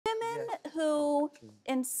people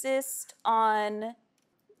insist on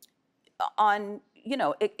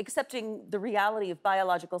accepting the reality of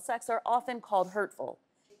biological sex are often called hurtful.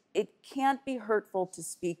 It can't be hurtful to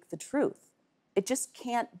speak the truth. It just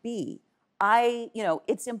can't be.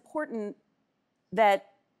 It's important that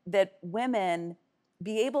women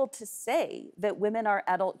be able to say that women are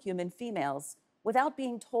adult human females without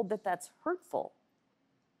being told that that's hurtful.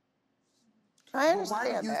 I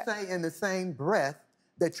understand Why do you that. say in the same breath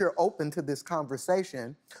that you're open to this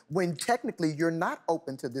conversation when technically you're not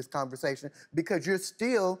open to this conversation because you're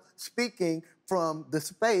still speaking from the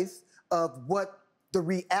space of what the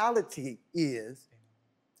reality is?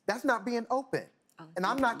 That's not being open. And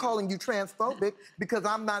I'm not calling you transphobic because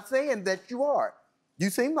I'm not saying that you are. You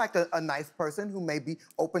seem like a nice person who may be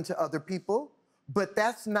open to other people, but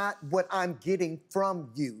that's not what I'm getting from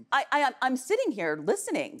you. I'm sitting here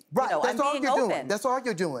listening. Right, that's I'm all being you're open. doing. That's all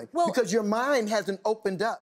you're doing. Well, because your mind hasn't opened up.